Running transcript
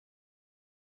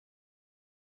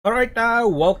Alright,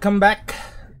 welcome back.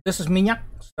 This is Minyak.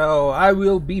 So I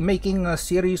will be making a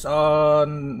series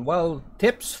on, well,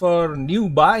 tips for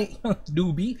newbie,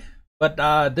 but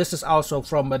this is also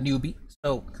from a newbie.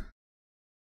 So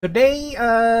today,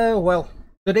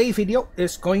 today's video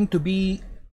is going to be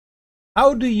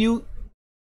how do you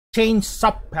change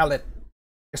subpalette.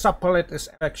 The subpalette is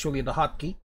actually the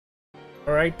hotkey.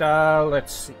 Alright,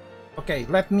 let's see. Okay,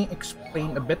 let me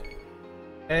explain a bit.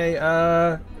 Okay,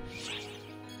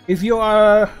 if you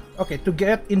are okay to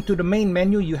get into the main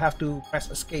menu, you have to press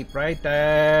escape, right?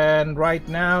 And right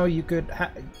now you could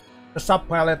the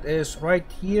subpalette is right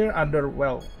here under,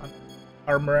 well,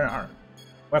 armor,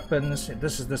 weapons.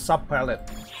 This is the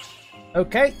subpalette.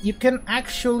 Okay, you can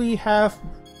actually have,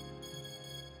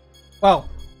 well,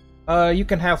 you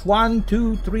can have 1,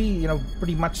 2, 3, you know,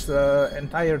 pretty much the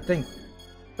entire thing.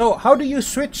 So how do you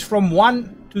switch from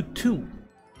 1 to 2?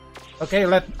 Okay,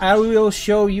 I will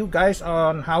show you guys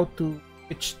on how to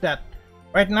switch that.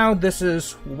 Right now this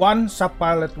is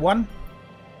subpalette 1.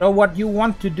 So what you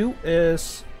want to do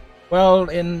is, well,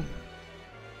 in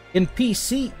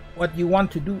PC, what you want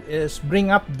to do is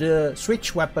bring up the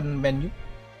switch weapon menu.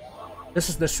 This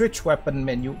is the switch weapon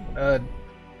menu.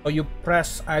 So you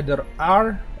press either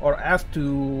R or F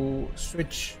to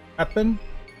switch weapon.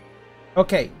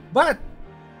 Okay, but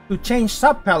to change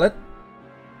subpalette,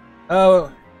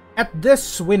 at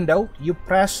this window, you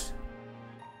press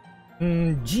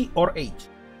G or H.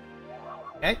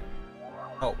 Okay.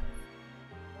 Oh.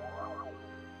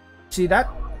 See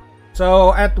that?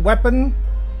 So at weapon,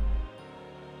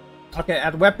 okay,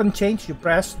 at weapon change, you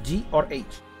press G or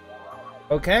H.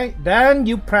 Okay. Then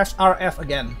you press RF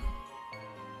again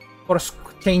for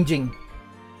changing.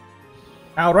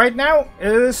 Now, right now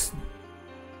is,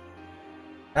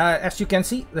 as you can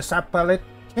see, the subpalette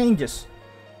changes.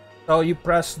 So you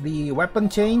press the weapon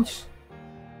change,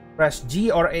 press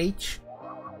G or H,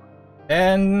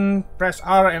 then press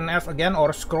R and F again,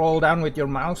 or scroll down with your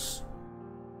mouse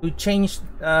to change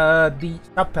the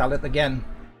subpalette again,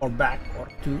 or back, or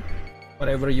 2,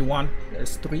 whatever you want.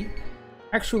 There's 3.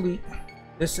 Actually,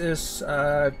 this is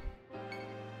well,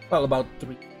 about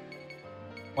 3.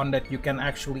 One that you can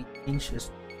actually change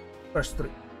is first 3.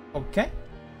 Okay.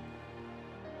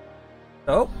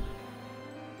 So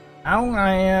now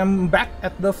I am back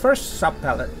at the first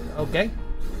subpalette. Okay.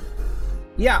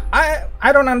 Yeah,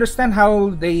 I don't understand how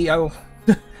they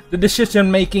the decision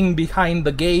making behind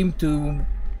the game to,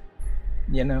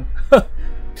 you know,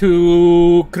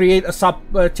 to create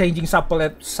a changing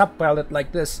subpalette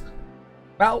like this.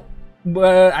 Well,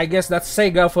 I guess that's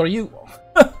Sega for you.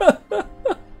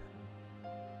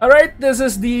 Alright, this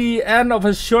is the end of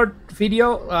a short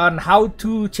video on how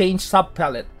to change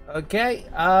subpalette. Okay,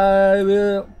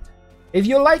 if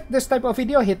you like this type of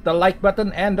video, hit the like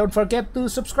button and don't forget to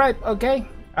subscribe. Okay,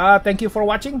 thank you for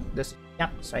watching. This is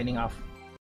Nyak signing off.